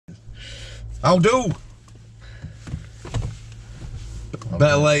How do?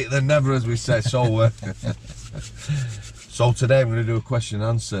 Better late than never, as we say. So, so today I'm going to do a question and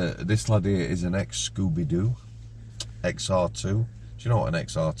answer. This lad here is an ex-Scooby-Doo, XR2. Do you know what an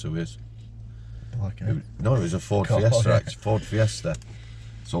XR2 is? Okay. No, it was a Ford Fiesta. Ford Fiesta.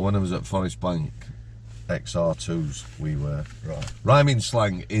 So when I was at Forest Bank, XR2s we were. Right. Rhyming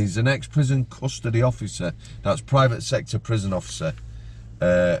slang is an ex-prison custody officer. That's private sector prison officer.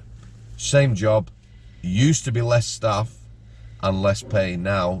 Same job. Used to be less staff and less pay.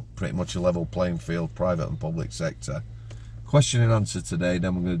 Now pretty much a level playing field, private and public sector. Question and answer today.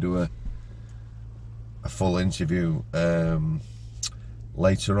 Then we're going to do a full interview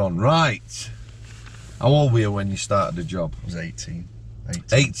later on. Right. How old were you when you started the job? I was 18.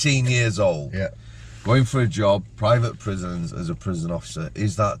 18 years old. Yeah. Going for a job, private prisons as a prison officer.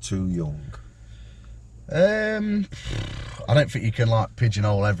 Is that too young? I don't think you can like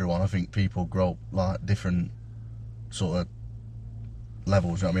pigeonhole everyone. I think people grow up like different sort of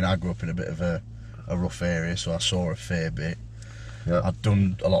levels. You know what I mean? I grew up in a bit of a rough area, so I saw a fair bit. Yeah. I'd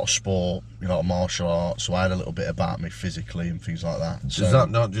done a lot of sport, a lot of martial arts, so I had a little bit about me physically and things like that. Does that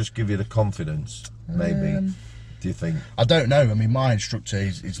not just give you the confidence, maybe, do you think? I don't know. I mean, my instructor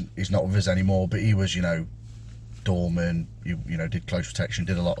is not with us anymore, but he was, doorman, you know, did close protection,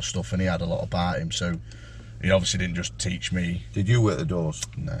 did a lot of stuff, and he had a lot about him, so he obviously didn't just teach me. Did you work the doors?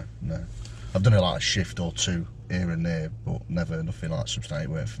 No. I've done a shift or two here and there, but never nothing like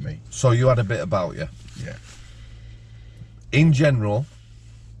substantive work for me. So you had a bit about you? Yeah. In general,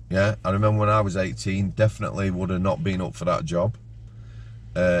 yeah, I remember when I was 18, definitely would have not been up for that job.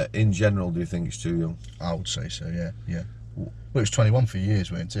 In general, do you think it's too young? I would say so, yeah. Well, it was 21 for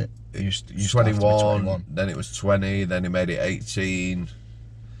years, weren't it? It used to have to be 21, then it was 20, then he made it 18.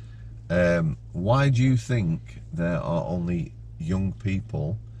 Why do you think there are only young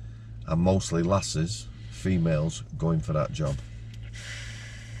people, and mostly lasses, females, going for that job?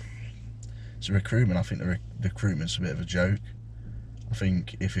 It's a recruitment. I think the recruitment's a bit of a joke. I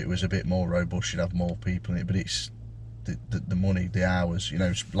think if it was a bit more robust, you'd have more people in it, but it's the money, the hours,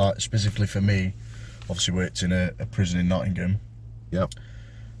 like specifically for me, obviously worked in a prison in Nottingham. Yep.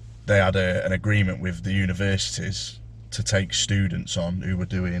 They had an agreement with the universities to take students on who were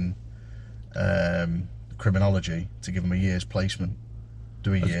doing criminology, to give them a year's placement,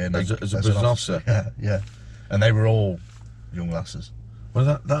 do a year. As a prison officer? Yeah. And they were all young lasses.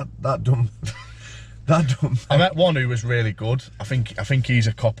 Well, that done. I met one who was really good. I think he's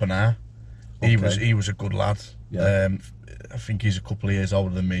a copper now. Okay. He was a good lad. Yeah. I think he's a couple of years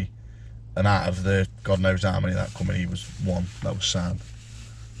older than me. And out of the God knows how many that come in, he was one that was sound.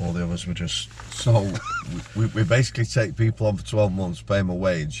 All the others were just. So we basically take people on for 12 months, pay them a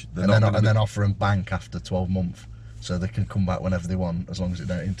wage, and then offer them bank after 12 months, so they can come back whenever they want, as long as it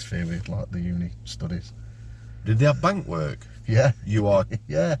don't interfere with like the uni studies. Did they have bank work? Yeah. You are.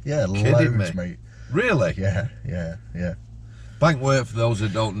 Yeah. Kidding Loads, me. mate. Really? Yeah. Bank work, for those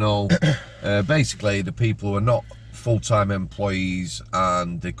that don't know, basically the people who are not full-time employees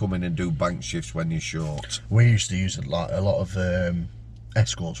and they come in and do bank shifts when you're short. We used to use a lot of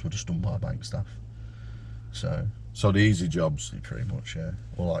escorts were just done by bank staff. So the easy jobs. Pretty much, yeah.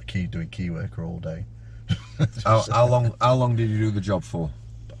 Or like doing key worker all day. How long did you do the job for?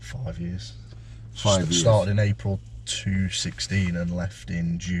 About 5 years. 5 years. Started in April 2016 and left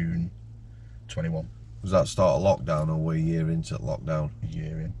in June 21. Was that start of lockdown, or were you a year into lockdown? A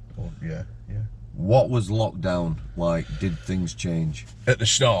year in, yeah. What was lockdown like? Did things change? At the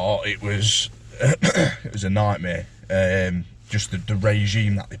start, it was it was a nightmare. Just the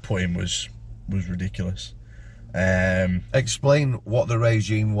regime that they put in was ridiculous. Explain what the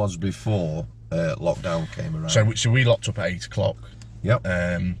regime was before lockdown came around. So we locked up at 8 o'clock. Yep.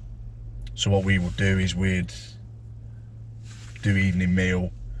 So what we would do is we'd do evening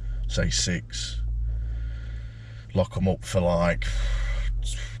meal, say 6. Lock them up for like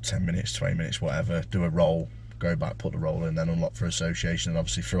 10 minutes, 20 minutes, whatever. Do a roll, go back, put the roll in, then unlock for association. And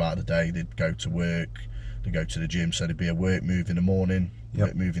obviously throughout the day, they'd go to work, they'd go to the gym. So there'd be a work move in the morning,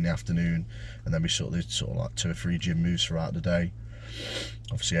 work move in the afternoon, and then we sort of like 2 or 3 gym moves throughout the day.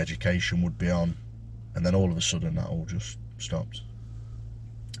 Obviously education would be on, and then all of a sudden that all just stopped.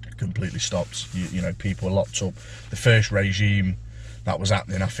 Completely stopped. You know, people were locked up. The first regime that was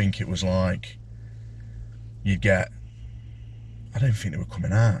happening, I think it was like you'd get, I don't think they were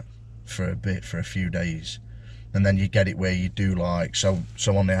coming out for a few days, and then you get it where you do like so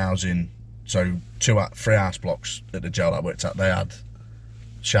on the housing. So 3 house blocks at the jail that I worked at, they had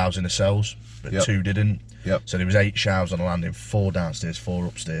showers in the cells, but 2 didn't. Yep. So there was 8 showers on the landing, 4 downstairs, 4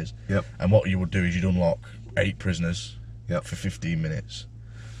 upstairs. Yep. And what you would do is you'd unlock 8 prisoners for 15 minutes.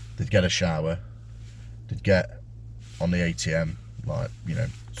 they'd get a shower, they'd get on the ATM, like, you know,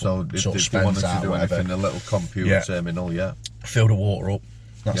 So if sort of they wanted spends to out, do whatever. anything, a little computer Yeah. terminal, yeah. Fill the water up,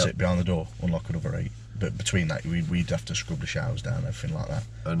 that's Yep. it, behind the door, unlock another 8. But between that, we'd have to scrub the showers down, everything like that.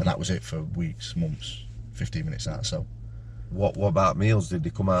 And that was it for weeks, months, 15 minutes out, so. What about meals? Did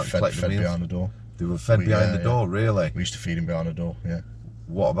they come out and collect the Fed meals? behind the door. They were fed behind the door, really? We used to feed him behind the door, yeah.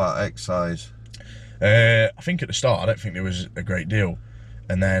 What about exercise? I think at the start, I don't think there was a great deal.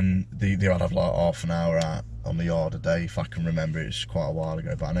 And then they would have like half an hour out on the yard a day, if I can remember. It's quite a while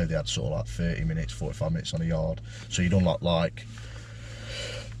ago, but I know they had sort of like 30 minutes, 45 minutes on the yard. So you'd unlock like,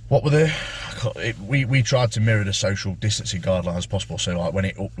 what were the? We tried to mirror the social distancing guidelines as possible. So like when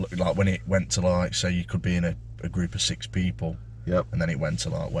it went to like, say you could be in a group of 6 people. Yep. And then it went to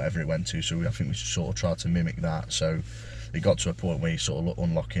like whatever it went to. So I think we sort of tried to mimic that. So it got to a point where you sort of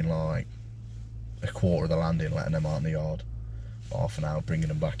unlocking like a quarter of the landing, letting them out in the yard, half an hour, bringing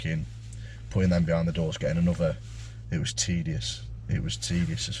them back in, putting them behind the doors, getting another. It was tedious. It was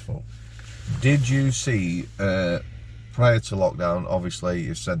tedious as fuck. Did you see, prior to lockdown, obviously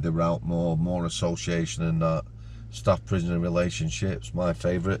you said they were out more association and that, staff-prisoner relationships, my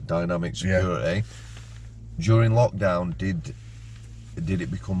favourite, dynamic security. Yeah. During lockdown, did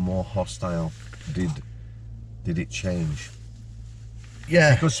it become more hostile? Did it change?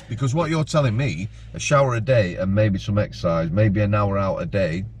 Yeah. Because what you're telling me, a shower a day and maybe some exercise, maybe an hour out a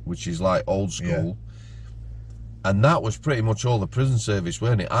day, which is like old school, and that was pretty much all the prison service,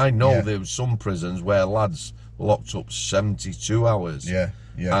 weren't it? I know there was some prisons where lads were locked up 72 hours. Yeah.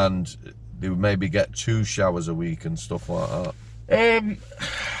 And they would maybe get 2 showers a week and stuff like that.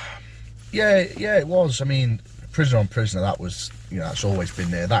 Yeah, it was. I mean, prisoner on prisoner, that was, you know, that's always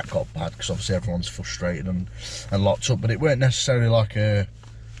been there. That got bad because obviously everyone's frustrated and locked up, but it weren't necessarily like a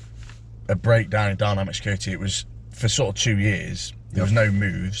breakdown in dynamic security. It was for sort of 2 years. There was no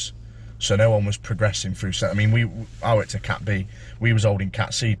moves, so no one was progressing through. I mean, I went to Cat B. We was holding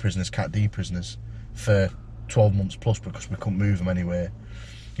Cat C prisoners, Cat D prisoners for 12 months plus because we couldn't move them anywhere.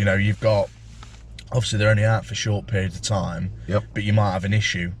 You know, you've got, obviously they're only out for short periods of time, but you might have an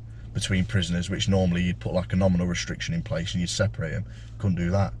issue between prisoners, which normally you'd put like a nominal restriction in place and you'd separate them. Couldn't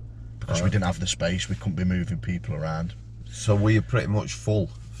do that because we didn't have the space. We couldn't be moving people around. So were you pretty much full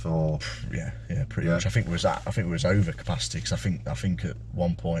for? Yeah, pretty much. I think it was over capacity because I think at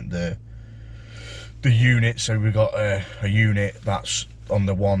one point the unit. So we got a unit that's on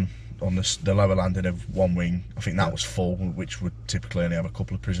the lower landing of one wing. I think that was full, which would typically only have a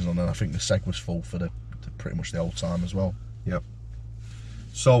couple of prisoners on there. I think the seg was full for the pretty much the whole time as well. Yep.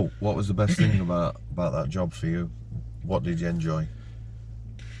 So, what was the best thing about that job for you? What did you enjoy?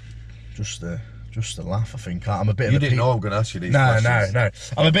 Just the laugh, I think. I'm a bit of You a didn't know I'm going to ask you these questions. No.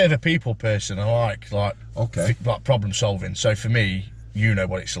 I'm a bit of a people person. I like okay, like problem solving. So for me, you know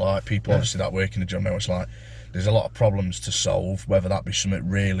what it's like. People obviously that work in the job know what it's like. There's a lot of problems to solve, whether that be something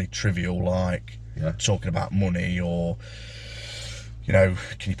really trivial like talking about money or, you know,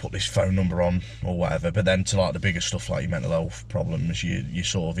 can you put this phone number on or whatever, but then to like the bigger stuff like your mental health problems, your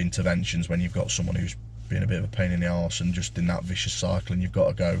sort of interventions when you've got someone who's being a bit of a pain in the arse and just in that vicious cycle and you've got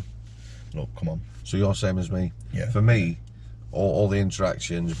to go, look, come on. So you're same as me? Yeah. For me, all the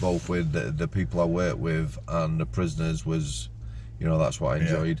interactions, both with the people I work with and the prisoners was, you know, that's what I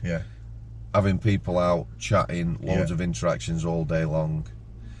enjoyed. Yeah. Having people out, chatting, loads of interactions all day long.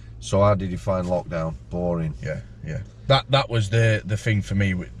 So how did you find lockdown? Boring? Yeah. That was the thing for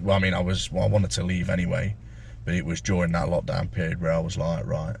me. Well, I mean, I wanted to leave anyway, but it was during that lockdown period where I was like,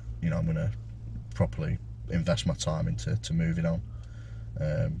 right, you know, I'm going to properly invest my time into moving on.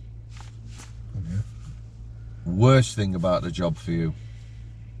 Worst thing about the job for you?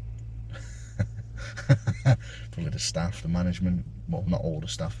 Probably the staff, the management. Well, not all the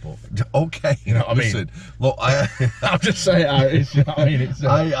staff, but okay. You know what Listen, I mean? Look, I'll just say it how it is. You know what I mean? It's,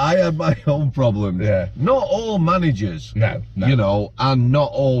 I have my own problems. Yeah. Not all managers. No. You know, and not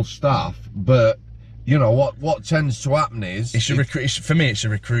all staff, but you know what tends to happen is for me it's a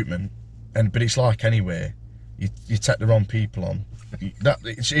recruitment, but it's like anywhere. You take the wrong people on.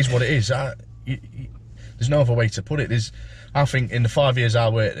 It is what it is. There's no other way to put it. I think in the 5 years I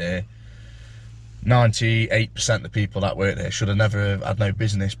worked there, 98% of the people that work there should have never had no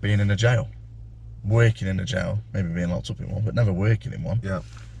business being in a jail, working in a jail, maybe being locked up in one, but never working in one. Yeah.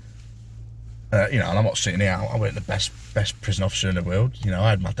 You know, and I'm not sitting here. I weren't the best prison officer in the world. You know, I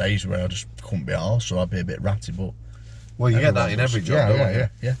had my days where I just couldn't be arsed, or I'd be a bit ratty. But well, you get that in every job, don't you?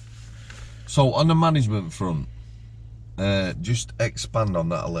 Yeah. So on the management front, just expand on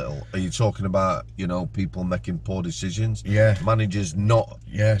that a little. Are you talking about, you know, people making poor decisions? Yeah. Managers not.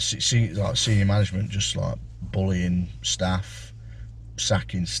 Yeah. See, like senior management just like bullying staff,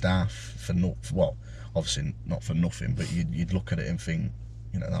 sacking staff for well, obviously not for nothing, but you'd look at it and think,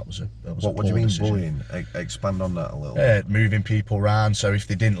 you know, that was a What do you mean decision. bullying? Expand on that a little bit. Moving people around, so if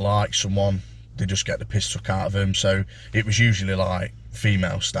they didn't like someone, they just get the piss took out of them. So it was usually like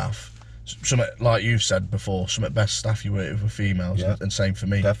female staff. Some, like you said before, some of the best staff you work with were females, Yeah. and same for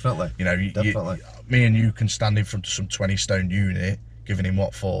me. Definitely. You know, me and you can stand in front of some 20-stone unit, giving him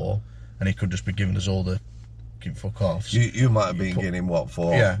what for, and he could just be giving us all the fuck offs. You might have been getting him what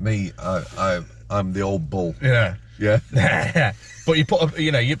for. Yeah. Me, I'm the old bull. Yeah. Yeah. But you put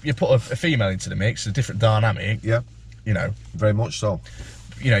you put a female into the mix, a different dynamic. Yeah. You know, Very much so.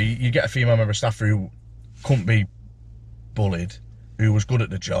 you know, you get a female member of staff who couldn't be bullied, who was good at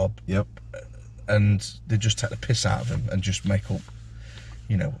the job, Yep. and they just take the piss out of him and just make up.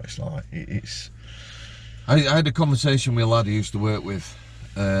 You know what it's like. It's. I had a conversation with a lad I used to work with.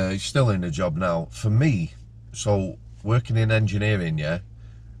 He's still in the job now. For me, so working in engineering, yeah,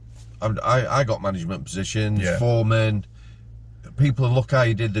 I got management positions, Yeah. foreman. People look how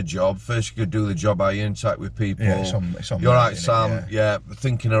you did the job. First, you could do the job, how you interact with people. Yeah, it's on You're me, right, isn't it? Sam. Yeah,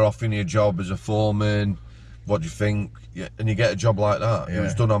 thinking of offering you a job as a foreman. What do you think? Yeah, and you get a job like that. It Yeah.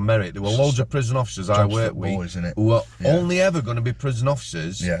 was done on merit. There were loads of prison officers I Jobs worked for with boys, innit? who were Yeah. only ever going to be prison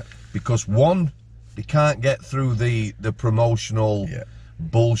officers. Yeah. Because one, they can't get through the promotional Yeah.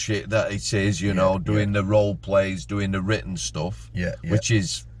 bullshit that it is, you know, doing the role plays, doing the written stuff, Yeah, yeah. which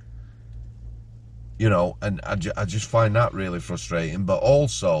is, you know, and I just find that really frustrating. But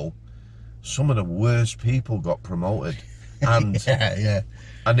also, some of the worst people got promoted, and Yeah.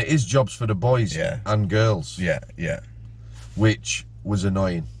 and it is jobs for the boys Yeah. and girls, Yeah. which was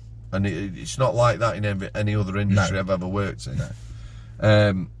annoying. And it's not like that in any other industry No. I've ever worked in.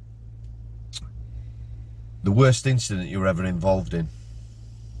 No. The worst incident you were ever involved in,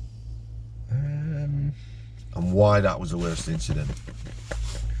 and why that was the worst incident.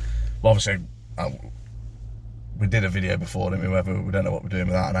 Well, obviously, we did a video before, didn't we? Whether we don't know what we're doing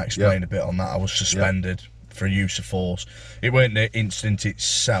with that, and I explained a bit on that. I was suspended for use of force. It weren't the incident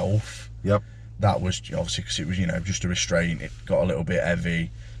itself. Yep. That was obviously because it was, you know, just a restraint. It got a little bit heavy.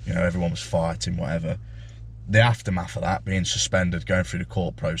 You know, everyone was fighting, whatever. The aftermath of that, being suspended, going through the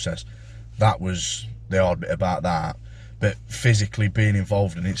court process, that was the hard bit about that. But physically being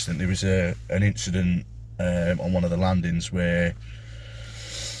involved in an incident, there was an incident on one of the landings where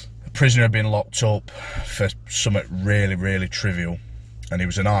a prisoner had been locked up for something really, really trivial, and he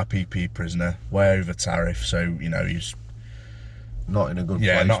was an IPP prisoner, way over tariff. So you know he's Not in a good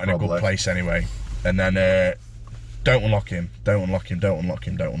place. not in probably. a good place anyway. And then don't unlock him, don't unlock him, don't unlock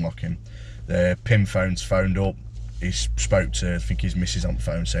him, don't unlock him. The PIN phone's phoned up. He spoke to, I think, his missus on the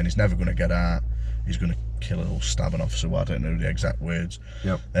phone, saying he's never going to get out. He's going to kill a little stabbing officer. Well, I don't know the exact words.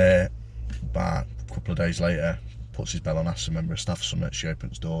 Yep. But a couple of days later, puts his bell on, asks a member of staff something. She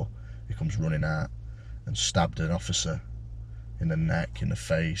opens the door. He comes running out and stabbed an officer in the neck, in the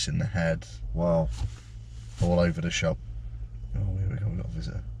face, in the head, Wow. all over the shop. Oh, here we go. We've got a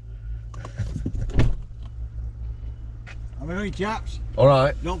visitor. How are you, chaps? All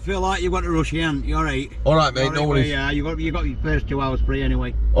right. Don't feel like you've got to rush in. You're right. All right, mate. No worries. Yeah, you got your first 2 hours free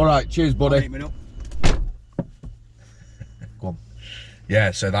anyway. All right. Cheers, buddy. Alright, man, up. Go on. Yeah,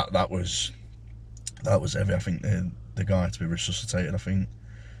 so that was heavy. I think the guy had to be resuscitated. I think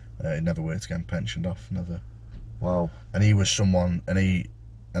he never worked again, pensioned off, never. Wow. And he was someone, and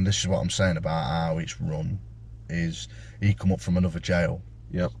this is what I'm saying about how it's run, is he come up from another jail,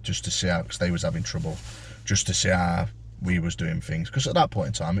 Yep. just to see how, because they was having trouble, just to see how we was doing things. Because at that point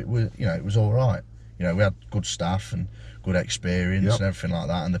in time, it was all right. You know, we had good staff and good experience and everything like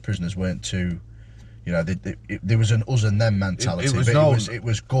that, and the prisoners weren't too. You know, there was an us and them mentality. It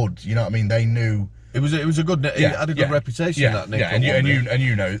was good. You know what I mean? They knew It was a good. It had a good reputation. That Nick. Yeah, and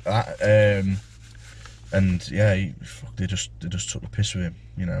you know that. And yeah, they just took the piss with him.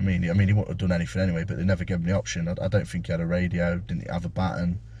 You know what I mean? He wouldn't have done anything anyway, but they never gave him the option. I don't think he had a radio. Didn't have a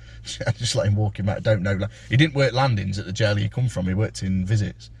baton. I just let him walk him out. I don't know. He didn't work landings at the jail he come from. He worked in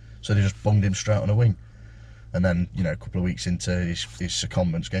visits, so they just bunged him straight on a wing. And then, you know, a couple of weeks into his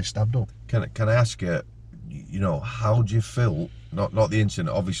secondments, getting stabbed up. Can I ask you? You know, how do you feel? Not the incident.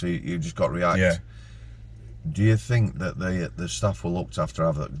 Obviously, you just got to react. Yeah. Do you think that the staff were looked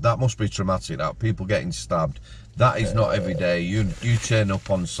after? That must be traumatic. That people getting stabbed. That is not every day. You turn up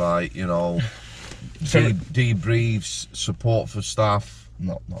on site. You know, debriefs, support for staff.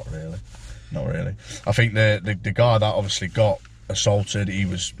 Not really. I think the guy that obviously got assaulted, he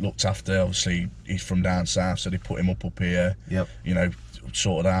was looked after. Obviously, he's from down south, so they put him up here. Yep. You know,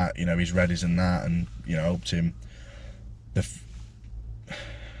 sorted out. You know, his readies and that, and you know, helped him.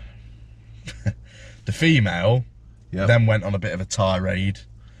 The female, Yeah. Then went on a bit of a tirade.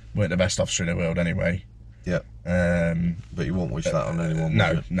 Weren't the best officer in the world anyway. Yeah. But you won't wish that on anyone.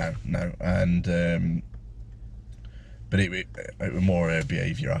 No. And but it was more her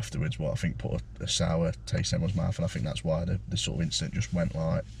behaviour afterwards. What I think put a sour taste in everyone's mouth, and I think that's why the sort of incident just went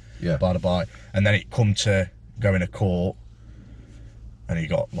like by the by. And then it come to going to court, and he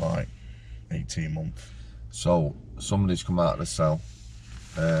got like 18 months. So somebody's come out of the cell.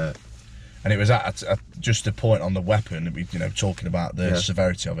 And it was at just a point on the weapon, we, talking about the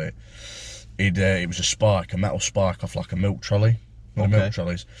severity of it. It was a metal spike off like a milk trolley, one of the milk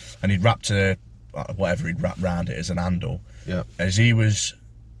trolleys, and he'd wrapped whatever he'd wrapped round it as an handle. Yeah. As he was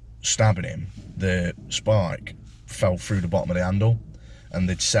stabbing him, the spike fell through the bottom of the handle, and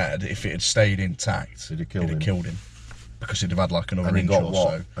they'd said if it had stayed intact, it'd have killed him, because he'd have had like another inch or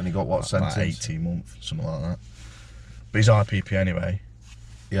so. And he got what sentence? Like 18 months, something like that. But he's IPP anyway.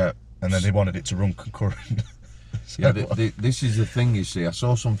 Yeah. And then they wanted it to run concurrent. So yeah, this is the thing, you see. I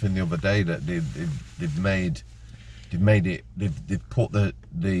saw something the other day that they'd put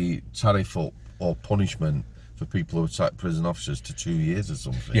the tariff up, or punishment, for people who attack prison officers to 2 years or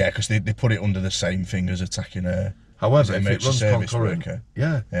something. Yeah, because they put it under the same thing as attacking a. However, if it runs concurrent, worker.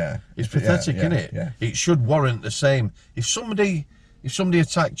 yeah, it's pathetic, isn't it? Yeah. It should warrant the same. If somebody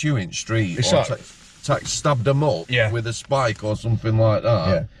attacked you in the street, It's or like, stabbed them up with a spike or something like that.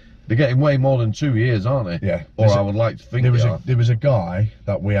 Yeah. They're getting way more than 2 years, aren't they? Yeah. Or I would like to think there was a guy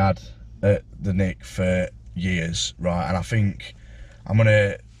that we had at the Nick for years, right? And I think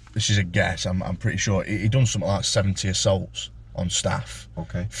this is a guess, I'm pretty sure he done something like 70 assaults on staff.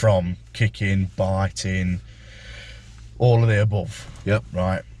 Okay. From kicking, biting, all of the above. Yep.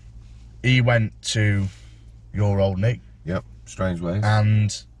 Right. He went to your old Nick. Yep. Strangeways.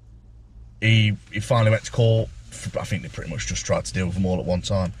 And he finally went to court. I think they pretty much just tried to deal with them all at one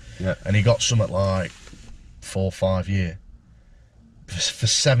time. Yeah. And he got something like 4 or 5 years. For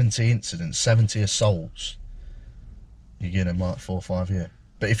 70 incidents, 70 assaults, you get him like 4 or 5 years.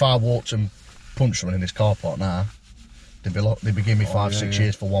 But if I walked and punched someone in this car park now, they'd be giving me 5 or 6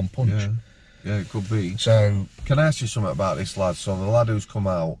 years for one punch. Yeah, it could be. So, can I ask you something about this lad? So the lad who's come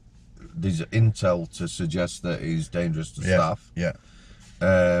out, there's intel to suggest that he's dangerous to staff. Yeah.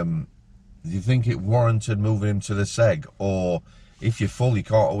 Do you think it warranted moving him to the SEG? Or if you're full, you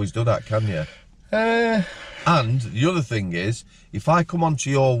can't always do that, can you? And the other thing is, if I come onto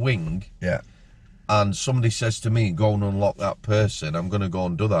your wing and somebody says to me, go and unlock that person, I'm going to go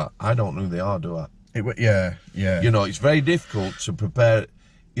and do that. I don't know who they are, do I? Yeah. You know, it's very difficult to prepare.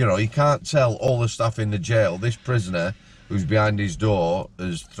 You know, you can't tell all the staff in the jail, this prisoner who's behind his door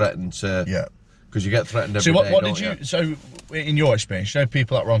has threatened to... Yeah. Because you get threatened every day, what did you... So, in your experience, you know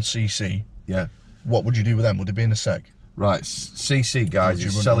people that were on CC... Yeah. What would you do with them? Would they be in the SEG? Right, CC guys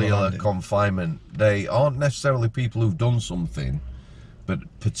is cellular confinement. They aren't necessarily people who've done something, but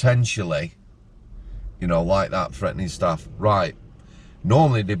potentially, you know, like that, threatening staff. Right,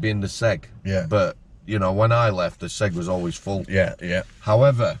 normally they'd be in the SEG. Yeah. But, you know, when I left, the SEG was always full. Yeah.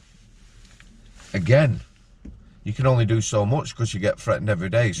 However, again, you can only do so much because you get threatened every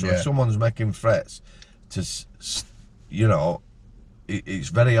day. So if someone's making threats to, you know, it's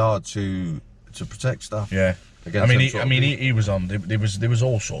very hard to protect staff. Yeah. He was on. There was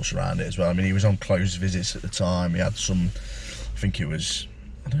all sorts around it as well. I mean, he was on closed visits at the time. He had some. I think it was.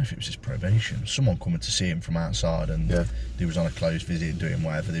 I don't know if it was his probation. Someone coming to see him from outside, and he was on a closed visit doing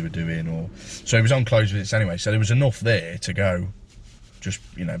whatever they were doing, or so he was on closed visits anyway. So there was enough there to go, just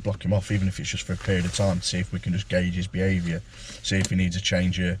block him off, even if it's just for a period of time, to see if we can just gauge his behaviour, see if he needs to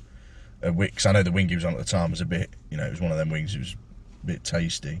change a wing. Because I know the wing he was on at the time was a bit. It was one of them wings. It was a bit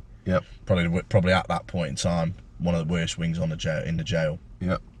tasty. Yep. Probably at that point in time, one of the worst wings in the jail.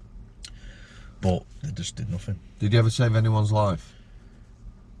 Yep. But they just did nothing. Did you ever save anyone's life?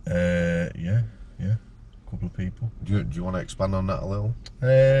 Yeah. A couple of people. Do you want to expand on that a little?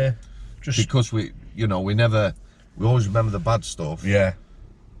 Just because we always remember the bad stuff. Yeah.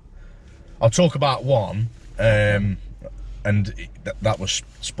 I'll talk about one, and that was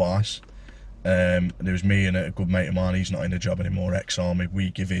Spice. There was me and a good mate of mine. He's not in the job anymore, ex-army. We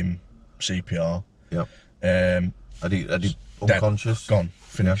give him CPR. Yep. Had he unconscious? Gone.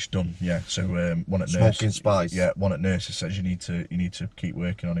 Finished. Done. Yeah. So one at smoking Spice. Yeah. One at nurses says you need to keep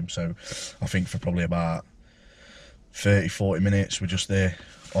working on him. So I think for probably about 30-40 minutes we're just there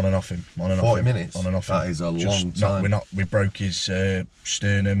on and off him. 40 minutes. On and off him. That is a long time. We broke his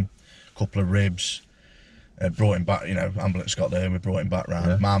sternum, couple of ribs. Brought him back, ambulance got there, we brought him back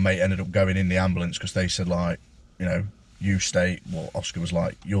round. My mate ended up going in the ambulance because they said, like, you stay. Well, Oscar was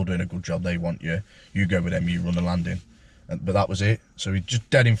like, you're doing a good job, they want you. You go with them, you run the landing. But that was it. So he just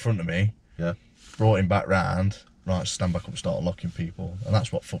dead in front of me. Yeah. Brought him back round, right, stand back up and start unlocking people. And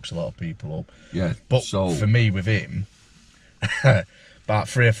that's what fucks a lot of people up. Yeah. But so for me, with him, about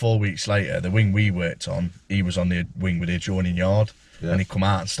 3 or 4 weeks later, the wing we worked on, he was on the wing with the adjoining yard. Yeah. And he come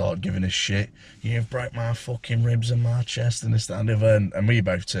out and started giving us shit. You've broke my fucking ribs and my chest and this, that, and the other. And we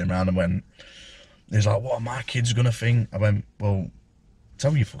both turned around and went, he's like, what are my kids going to think? I went, well,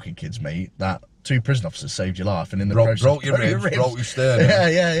 tell your fucking kids, mate, that 2 prison officers saved your life. And in the process, broke your ribs, broke your sternum.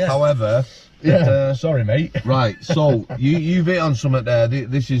 Yeah. However... Yeah, sorry, mate. Right, so you've hit on something there.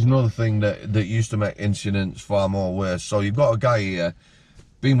 This is another thing that used to make incidents far more worse. So you've got a guy here,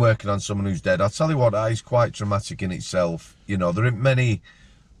 been working on someone who's dead. I'll tell you what, that is quite traumatic in itself. You know, there aren't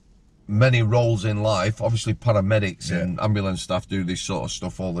many roles in life. Obviously, paramedics and ambulance staff do this sort of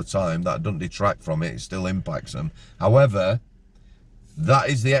stuff all the time. That doesn't detract from it. It still impacts them. However, that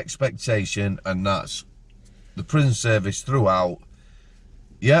is the expectation, and that's the prison service throughout.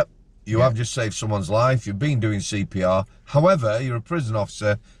 Yep. You have just saved someone's life. You've been doing CPR. However, you're a prison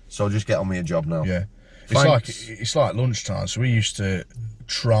officer, so just get on with your job now. Yeah, it's like lunchtime. So we used to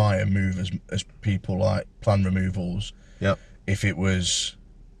try and move as people, like plan removals. Yep. If it was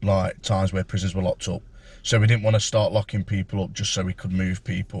like times where prisons were locked up, so we didn't want to start locking people up just so we could move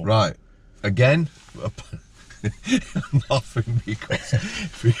people. Right. Again, I'm laughing because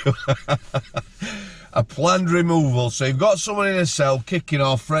a planned removal. So you've got someone in a cell kicking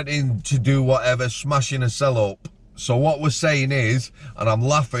off, threatening to do whatever, smashing a cell up. So what we're saying is, and I'm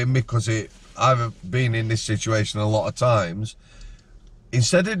laughing because I've been in this situation a lot of times,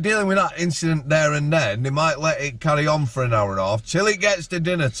 instead of dealing with that incident there and then, they might let it carry on for an hour and a half till it gets to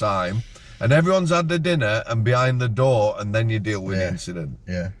dinner time and everyone's had the dinner and behind the door, and then you deal with the incident.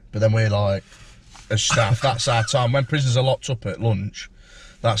 Yeah, but then we're like, as staff, that's our time. When prisoners are locked up at lunch,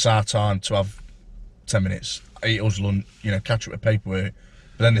 that's our time to have 10 minutes, eat us lunch, you know, catch up with paperwork.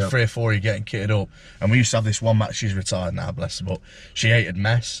 But then the 3 or 4 are getting kitted up. And we used to have this one match, she's retired now, bless her, but she hated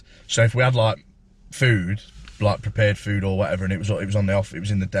mess. So if we had like food, like prepared food or whatever, and it was on the off, it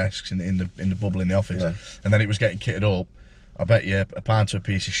was in the desks in the bubble in the office, and then it was getting kitted up, I bet you a pound to a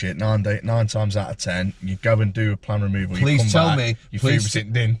piece of shit, 9 times out of 10, you go and do a plan removal. Please tell me, your food was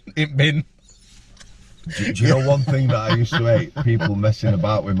in bin. Do you know one thing that I used to hate? People messing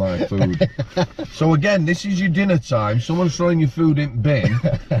about with my food. So again, this is your dinner time. Someone's throwing your food in bin.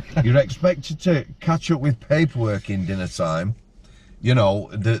 You're expected to catch up with paperwork in dinner time. You know,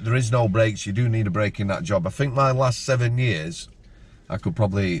 there is no breaks. You do need a break in that job. I think my last 7 years, I could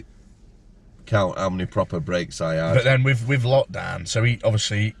probably count how many proper breaks I had. But then with lockdown, so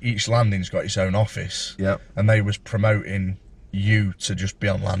obviously each landing's got its own office. Yeah. And they was promoting you to just be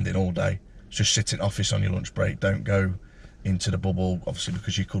on landing all day. Just sit in office on your lunch break. Don't go into the bubble, obviously,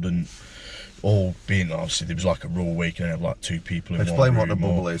 because you couldn't all be in. Obviously, there was like a rule where you can have like 2 people in Explain one room. what the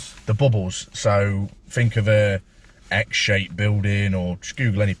bubble is. The bubbles. So think of a X-shaped building, or just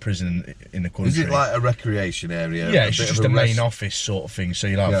Google any prison in the country. Is it like a recreation area? Yeah, it's just a main office sort of thing. So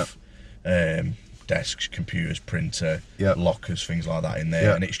you'll have desks, computers, printer, lockers, things like that in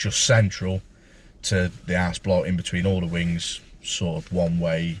there, and it's just central to the house block, in between all the wings. Sort of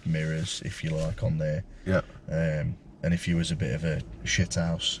one-way mirrors, if you like, on there. Yeah. And if you was a bit of a shit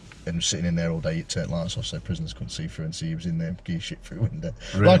house and sitting in there all day, you'd turn lights off so prisoners couldn't see through and see you was in there, give you shit through the window.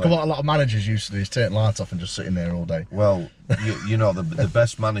 Really? Like what a lot of managers used to do, is turn lights off and just sit in there all day. Well, you know, the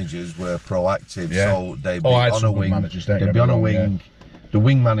best managers were proactive, so they'd be I had on some a good wing. managers, They'd be on a wing. The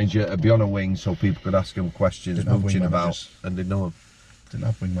wing manager would be on a wing, so people could ask them questions, Didn't have mooching wing about, managers. and they'd know them. Didn't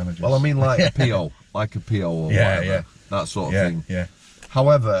have wing managers. Well, I mean, like a PO, like a PO or whatever, that sort of thing. Yeah.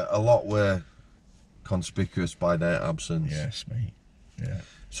 However, a lot were conspicuous by their absence. Yes, mate. Yeah.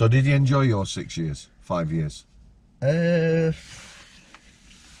 So, did you enjoy your 6 years, 5 years? Yeah.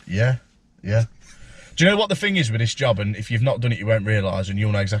 Do you know what the thing is with this job? And if you've not done it, you won't realise, and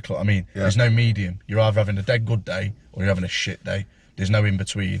you'll know exactly what I mean. Yeah. There's no medium. You're either having a dead good day or you're having a shit day. There's no in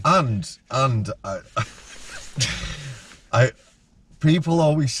between. And people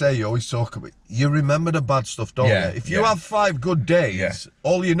always say, you always talk about, you remember the bad stuff, don't you? If you have 5 good days,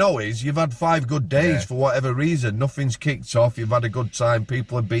 all you know is you've had 5 good days for whatever reason. Nothing's kicked off, you've had a good time,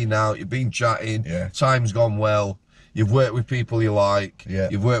 people have been out, you've been chatting, time's gone well, you've worked with people you like,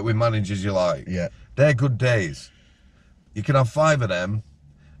 you've worked with managers you like. They're good days. You can have 5 of them,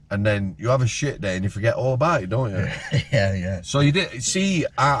 and then you have a shit day and you forget all about it, don't you? Yeah. So you did, see,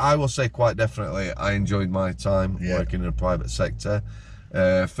 I will say quite definitely I enjoyed my time working in the private sector.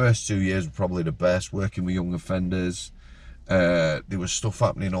 First 2 years were probably the best, working with young offenders. There was stuff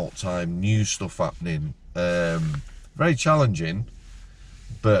happening all the time, new stuff happening. Very challenging,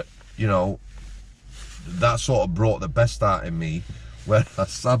 but, you know, that sort of brought the best out in me, whereas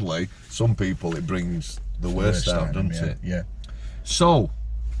sadly, some people it brings the worst out, of them, doesn't it? Yeah. So,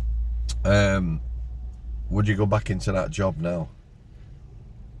 would you go back into that job now?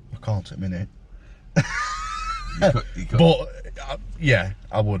 I can't at the minute. You could. But yeah,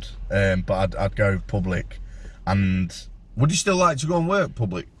 I would. But I'd go public, and Would you still like to go and work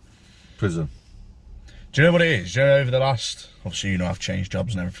public prison? do you know what it is? Do you know, over the last, obviously, you know, I've changed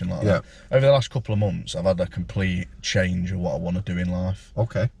jobs and everything like that. Over the last couple of months, I've had a complete change of what I want to do in life.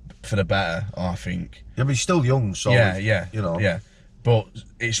 Okay. For the better, I think. Yeah, but you're still young, so Yeah. you know. Yeah. But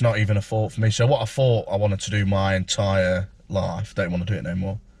it's not even a thought for me. So what I thought I wanted to do my entire life, don't want to do it no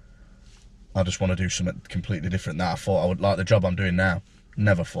more. I just want to do something completely different. That I thought I would, like the job I'm doing now.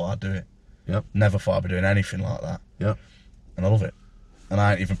 Never thought I'd do it. Yep. Never thought I'd be doing anything like that. Yep. And I love it. And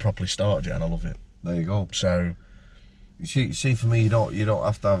I ain't even properly started yet, and I love it. There you go. So, you see, for me, you don't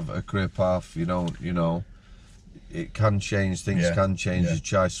have to have a career path. You don't, you know. It can change. Things can change. You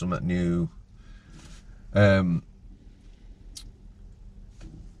try something new.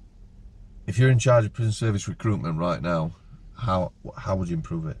 If you're in charge of prison service recruitment right now, how would you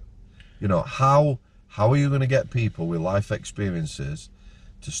improve it? You know, how are you going to get people with life experiences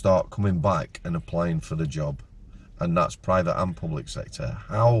to start coming back and applying for the job? And that's private and public sector.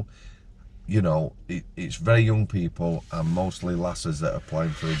 How, you know, it's very young people and mostly lasses that are applying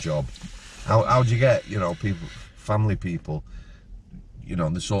for a job. How do you get, you know, people, family people, you know,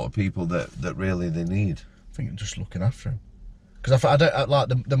 the sort of people that really they need? I think just looking after them. Because I don't like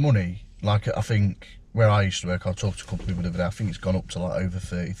the money. Like, I think where I used to work, I talked to a couple of people the other day, I think it's gone up to like over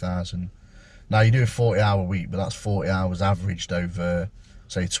 30,000. Now you do a 40-hour week, but that's 40 hours averaged over,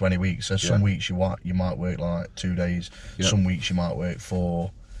 say, 20 weeks. So some weeks you might work like 2 days, some weeks you might work 4,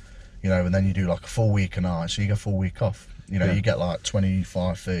 you know, and then you do like a full week a night, so you get a full week off. You know, you get like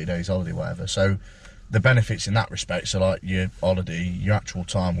 25, 30 days holiday, whatever. So the benefits in that respect, so like your holiday, your actual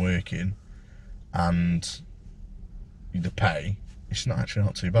time working, and the pay, it's not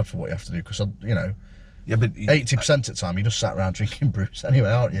too bad for what you have to do, because, you know, but 80% of the time you just sat around drinking brews anyway,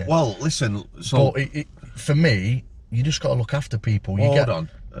 aren't you? Well, listen, so but for me, you just got to look after people. Hold on,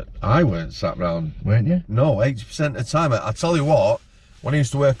 I weren't sat round, weren't you? No, 80% of the time. I tell you what, when I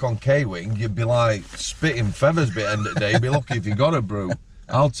used to work on K-Wing, you'd be like spitting feathers by the end of the day. You'd be lucky if you got a brew.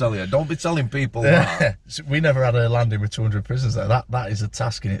 I'll tell you, don't be telling people that. We never had a landing with 200 prisoners there. That is a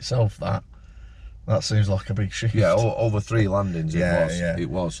task in itself, that seems like a big shift. Yeah, over 3 landings it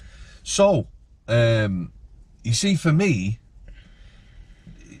was. So, you see, for me,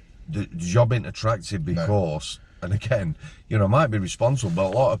 the job ain't attractive because, and again, you know, I might be responsible, but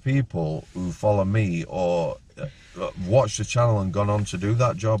a lot of people who follow me or watch the channel and gone on to do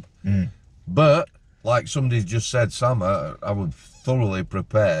that job. But, like somebody just said, Sam, I was thoroughly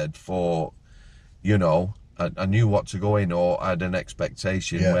prepared for, you know, I knew what to go in, or I had an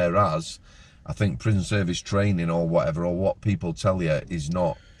expectation, whereas I think prison service training or whatever, or what people tell you is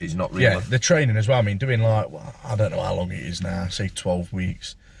not real. Yeah, the training as well. I mean, doing like, well, I don't know how long it is now, say 12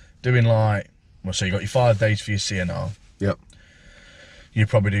 weeks. Doing like, well, so you got your 5 days for your CNR. Yep. You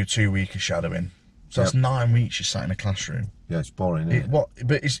probably do 2 weeks of shadowing. So that's 9 weeks you sat in a classroom. Yeah, it's boring, isn't it? But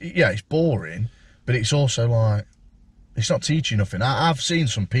it's boring, but it's also like, it's not teaching nothing. I've seen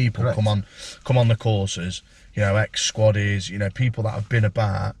some people come on the courses, you know, ex-squaddies, you know, people that have been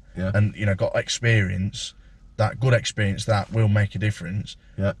about and, you know, got experience, that good experience that will make a difference,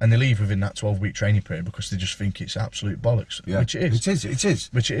 and they leave within that 12-week training period because they just think it's absolute bollocks, which it is. It is.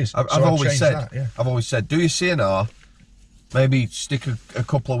 Which it is. I've always said, do your CNR, maybe stick a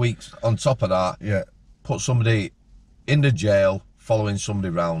couple of weeks on top of that, put somebody in the jail, following somebody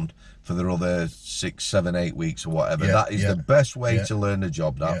round for their other 6, 7, 8 weeks or whatever. That is the best way to learn the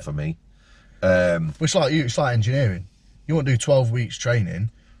job, for me. It's like it's like engineering. You won't do 12 weeks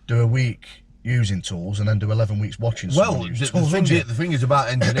training, do a week using tools, and then do 11 weeks watching someone use tools. The thing is about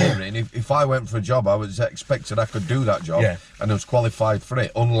engineering, if I went for a job, I was expected I could do that job, and I was qualified for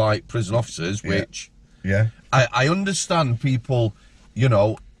it, unlike prison officers, which I understand people, you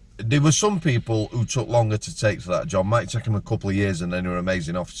know, there were some people who took longer to take to that job. Might take them a couple of years and then they were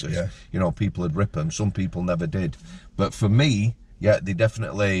amazing officers. You know, people would rip them. Some people never did. But for me, they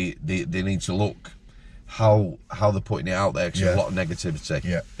definitely, they need to look how they're putting it out there, because there's a lot of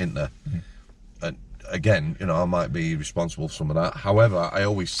negativity, isn't there? And again, you know, I might be responsible for some of that. However, I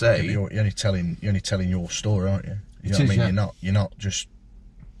always say, you're only telling your story, aren't you? You know what I mean? You're not just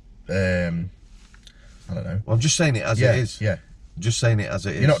I don't know. Well, I'm just saying it as it is. Just saying it as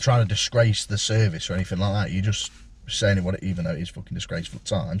it is. You're not trying to disgrace the service or anything like that. You're just saying it even though it is fucking disgraceful at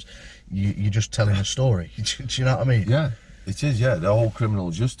times. You're just telling a story. Do you know what I mean? Yeah, it is. Yeah, the whole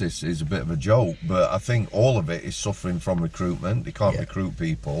criminal justice is a bit of a joke, but I think all of it is suffering from recruitment. They can't recruit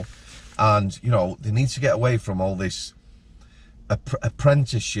people, And, you know, they need to get away from all this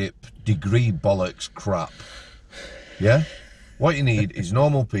apprenticeship degree bollocks crap. Yeah? What you need is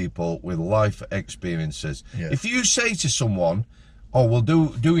normal people with life experiences. Yeah. If you say to someone, oh, we'll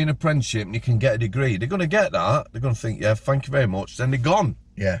do an apprenticeship and you can get a degree, they're going to get that. They're going to think, yeah, thank you very much. Then they're gone.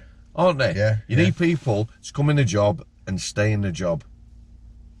 Yeah. Aren't they? Yeah. You need people to come in the job and stay in the job.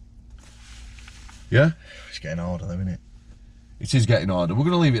 Yeah? It's getting harder though, isn't it? It is getting harder. We're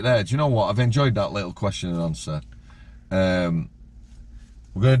going to leave it there. Do you know what? I've enjoyed that little question and answer.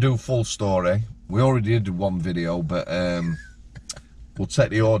 We're going to do a full story. We already did one video, but we'll take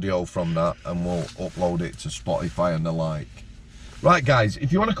the audio from that and we'll upload it to Spotify and the like. Right, guys,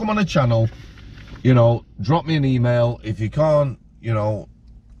 if you want to come on the channel, you know, drop me an email. If you can't, you know,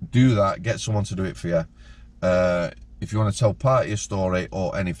 do that, get someone to do it for you. If you want to tell part of your story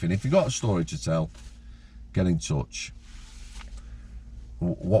or anything, if you've got a story to tell, get in touch.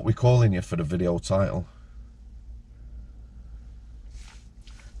 What we calling you for the video title?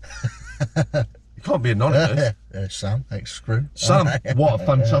 You can't be anonymous. Sam, ex-screw. Sam, what a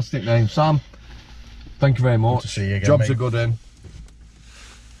fantastic name, Sam. Thank you very much. Good to see you again, Job's mate. a good one.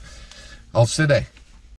 I'll see you.